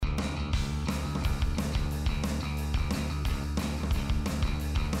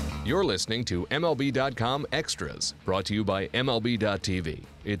You're listening to MLB.com Extras, brought to you by MLB.tv.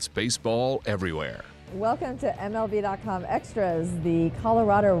 It's baseball everywhere. Welcome to MLB.com Extras, the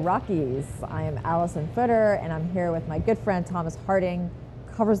Colorado Rockies. I am Alyson Footer, and I'm here with my good friend Thomas Harding,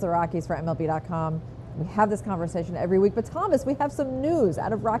 who covers the Rockies for MLB.com. We have this conversation every week, but Thomas, we have some news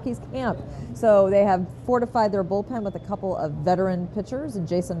out of Rockies camp. So they have fortified their bullpen with a couple of veteran pitchers,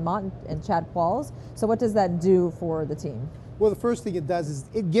 Jason Motte and Chad Qualls. So what does that do for the team? Well, the first thing it does is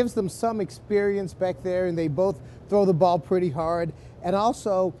it gives them some experience back there, and they both throw the ball pretty hard. And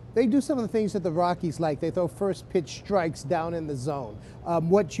also, they do some of the things that the Rockies like. They throw first pitch strikes down in the zone.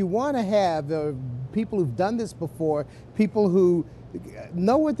 What you want to have are people who've done this before, people who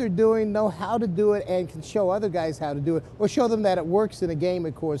know what they're doing, know how to do it, and can show other guys how to do it, or show them that it works in a game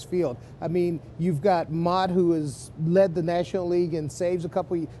at Coors Field. I mean, you've got Motte, who has led the National League in saves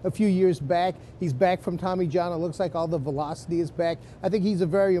a few years back. He's back from Tommy John. It looks like all the velocity is back. I think he's a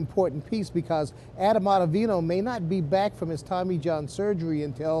very important piece because Adam Ottavino may not be back from his Tommy John surgery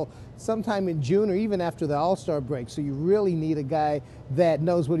until sometime in June or even after the All-Star break. So you really need a guy that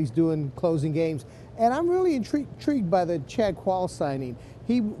knows what he's doing closing games. And I'm really intrigued by the Chad Qualls signing.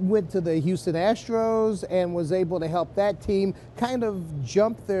 He went to the Houston Astros and was able to help that team kind of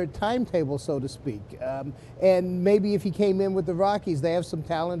jump their timetable, so to speak. And maybe if he came in with the Rockies, they have some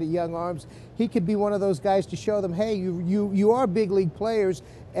talented young arms. He could be one of those guys to show them, hey, you are big league players,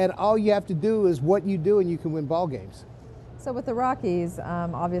 and all you have to do is what you do, and you can win ball games. So with the Rockies,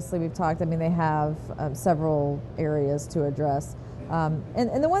 obviously we've talked, I mean, they have several areas to address.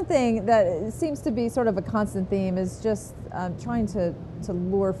 And the one thing that seems to be sort of a constant theme is just trying to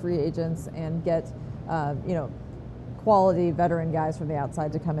lure free agents and get, quality veteran guys from the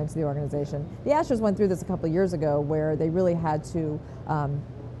outside to come into the organization. The Astros went through this a couple of years ago where they really had to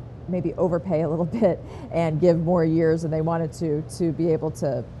maybe overpay a little bit and give more years, and they wanted to be able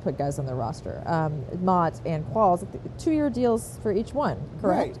to put guys on their roster. Motte and Qualls, 2-year deals for each one,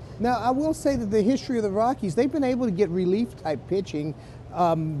 correct? Right. Now, I will say that the history of the Rockies, they've been able to get relief-type pitching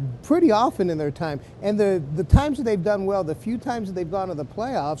pretty often in their time. And the times that they've done well, the few times that they've gone to the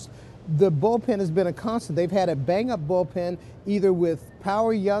playoffs, the bullpen has been a constant. They've had a bang-up bullpen, either with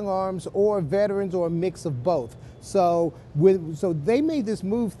power young arms or veterans or a mix of both. So they made this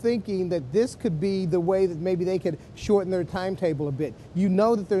move thinking that this could be the way that maybe they could shorten their timetable a bit. You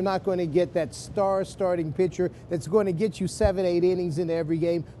know that they're not going to get that star starting pitcher that's going to get you 7-8 innings into every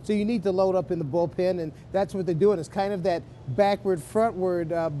game. So you need to load up in the bullpen, and that's what they're doing. It's kind of that backward, frontward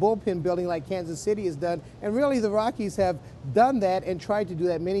bullpen building like Kansas City has done. And really the Rockies have done that and tried to do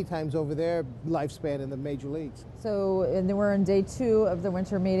that many times over their lifespan in the major leagues. So and we're in day 2 of the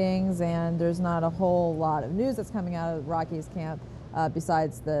winter meetings, and there's not a whole lot of news that's coming out of the Rockies camp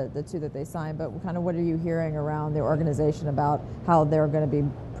besides the 2 that they signed. But kind of what are you hearing around the organization about how they're going to be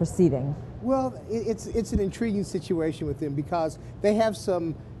proceeding? Well, it's an intriguing situation with them because they have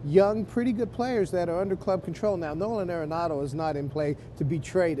some young, pretty good players that are under club control. Now, Nolan Arenado is not in play to be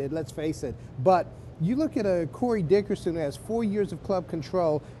traded, let's face it. But you look at a Corey Dickerson who has 4 years of club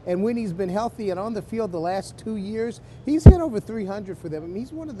control, and when he's been healthy and on the field the last 2 years, he's hit over 300 for them. I mean,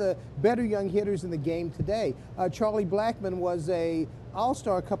 he's one of the better young hitters in the game today. Charlie Blackmon was a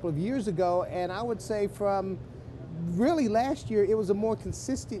All-Star a couple of years ago, and I would say from really last year, it was a more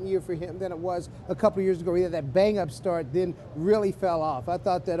consistent year for him than it was a couple of years ago. He had that bang-up start, then really fell off. I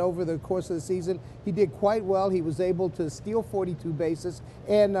thought that over the course of the season, he did quite well. He was able to steal 42 bases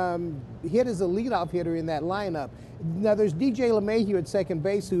and hit as a leadoff hitter in that lineup. Now, there's DJ LeMahieu at second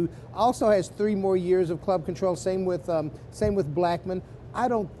base, who also has 3 more years of club control. Same with Blackmon. I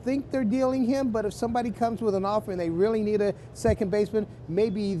don't think they're dealing him, but if somebody comes with an offer and they really need a second baseman,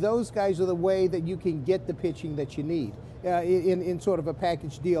 maybe those guys are the way that you can get the pitching that you need in sort of a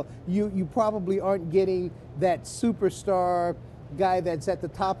package deal. You probably aren't getting that superstar guy that's at the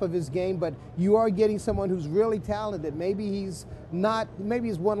top of his game, but you are getting someone who's really talented. Maybe his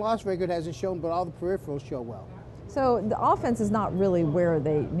won-loss record hasn't shown, but all the peripherals show well. So the offense is not really where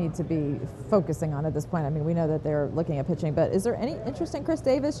they need to be focusing on at this point. I mean, we know that they're looking at pitching, but is there any interest in Chris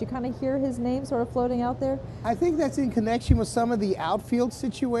Davis? You kind of hear his name sort of floating out there? I think that's in connection with some of the outfield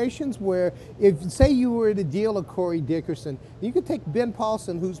situations where if, say, you were to deal a Corey Dickerson, you could take Ben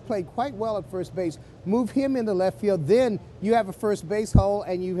Paulson, who's played quite well at first base, move him into left field, then you have a first base hole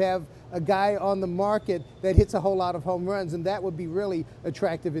and you have a guy on the market that hits a whole lot of home runs, and that would be really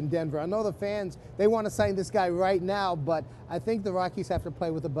attractive in Denver. I know the fans, they want to sign this guy right now, but I think the Rockies have to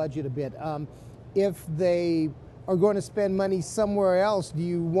play with the budget a bit. If they are going to spend money somewhere else, do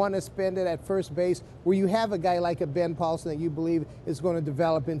you want to spend it at first base where you have a guy like a Ben Paulson that you believe is going to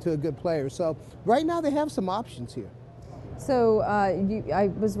develop into a good player? So right now they have some options here. So I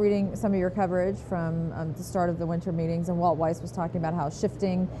was reading some of your coverage from the start of the winter meetings, and Walt Weiss was talking about how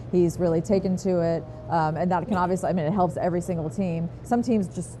shifting, he's really taken to it, and that can obviously, I mean, it helps every single team. Some teams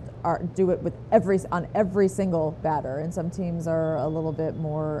just do it with on every single batter, and some teams are a little bit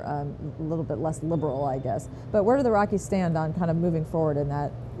more, a little bit less liberal, I guess. But where do the Rockies stand on kind of moving forward in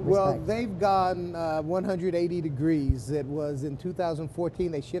that respect? Well, they've gone 180 degrees. It was in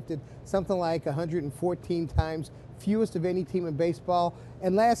 2014, they shifted something like 114 times, fewest of any team in baseball.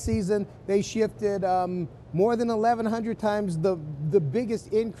 And last season, they shifted more than 1,100 times, the biggest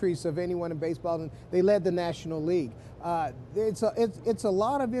increase of anyone in baseball, and they led the National League. It's a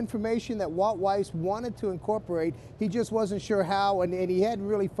lot of information that Walt Weiss wanted to incorporate. He just wasn't sure how, and he hadn't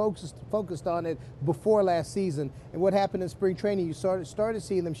really focused on it before last season. And what happened in spring training, you started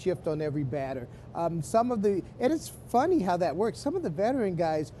seeing them shift on every batter. And it's funny how that works. Some of the veteran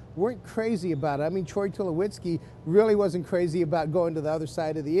guys weren't crazy about it. I mean, Troy Tulowitzki really wasn't crazy about going to the other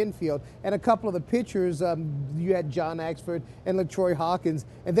side of the infield. And a couple of the pitchers, you had John Axford and LaTroy Hawkins,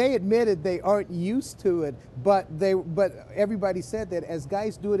 and they admitted they aren't used to it, but everybody said that as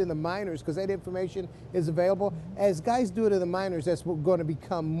guys do it in the minors, because that information is available, as guys do it in the minors, that's going to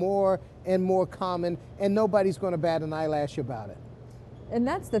become more and more common, and nobody's going to bat an eyelash about it. And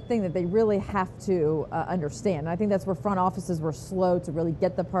that's the thing that they really have to understand. I think that's where front offices were slow to really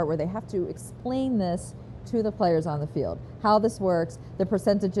get the part where they have to explain this to the players on the field, how this works, the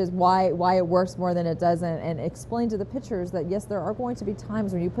percentages, why it works more than it doesn't, and explain to the pitchers that yes, there are going to be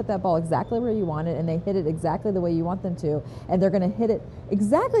times when you put that ball exactly where you want it and they hit it exactly the way you want them to, and they're going to hit it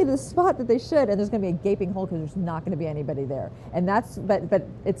exactly to the spot that they should, and there's going to be a gaping hole because there's not going to be anybody there. And that's, but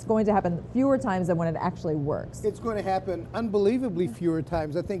it's going to happen fewer times than when it actually works. It's going to happen unbelievably fewer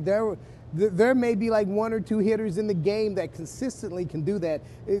times. I think there may be like one or two hitters in the game that consistently can do that.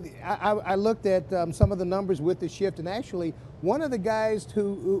 I looked at some of the numbers with the shift, and actually one of the guys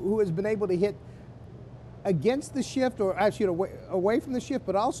who has been able to hit against the shift, or actually away from the shift,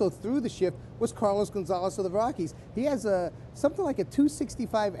 but also through the shift, was Carlos Gonzalez of the Rockies. He has something like a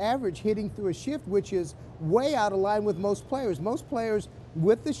 265 average hitting through a shift, which is way out of line with most players. Most players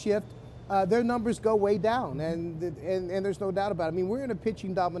with the shift, their numbers go way down, and there's no doubt about it. I mean, we're in a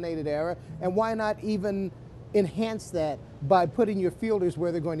pitching-dominated era, and why not even enhance that by putting your fielders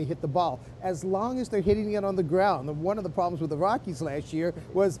where they're going to hit the ball, as long as they're hitting it on the ground. And one of the problems with the Rockies last year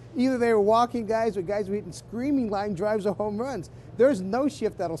was either they were walking guys or guys were hitting screaming line drives or home runs. There's no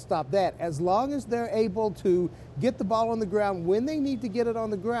shift that'll stop that. As long as they're able to get the ball on the ground when they need to get it on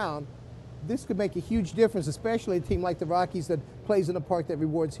the ground, this could make a huge difference, especially a team like the Rockies that plays in a park that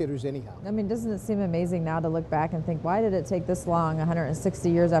rewards hitters anyhow. I mean, doesn't it seem amazing now to look back and think, why did it take this long, 160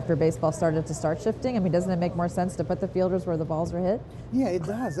 years after baseball started, to start shifting? I mean, doesn't it make more sense to put the fielders where the balls are hit? Yeah, it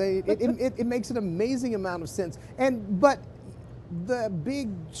does. It makes an amazing amount of sense. But the big,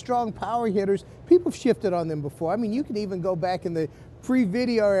 strong power hitters, people have shifted on them before. I mean, you can even go back in the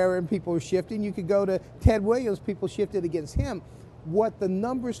pre-video era and people were shifting. You could go to Ted Williams, people shifted against him. What the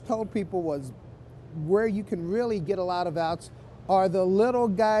numbers told people was where you can really get a lot of outs are the little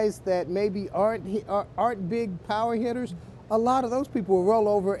guys that maybe aren't big power hitters. A lot of those people will roll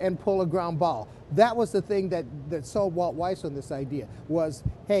over and pull a ground ball. That was the thing that sold Walt Weiss on this idea was,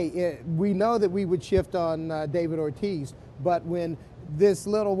 hey, we know that we would shift on David Ortiz, but when this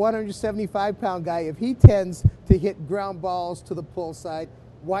little 175-pound guy, if he tends to hit ground balls to the pull side,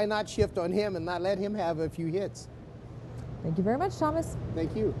 why not shift on him and not let him have a few hits? Thank you very much, Thomas.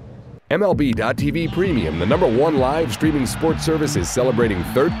 Thank you. MLB.tv Premium, the #1 live streaming sports service, is celebrating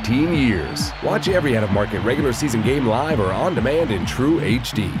 13 years. Watch every out-of-market regular season game live or on demand in true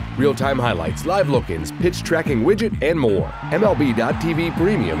HD. Real-time highlights, live look-ins, pitch tracking widget, and more. MLB.tv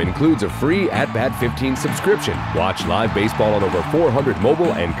Premium includes a free At-Bat 15 subscription. Watch live baseball on over 400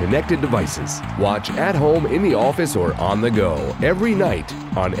 mobile and connected devices. Watch at home, in the office, or on the go, every night,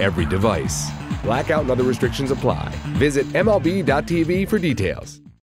 on every device. Blackout and other restrictions apply. Visit MLB.tv for details.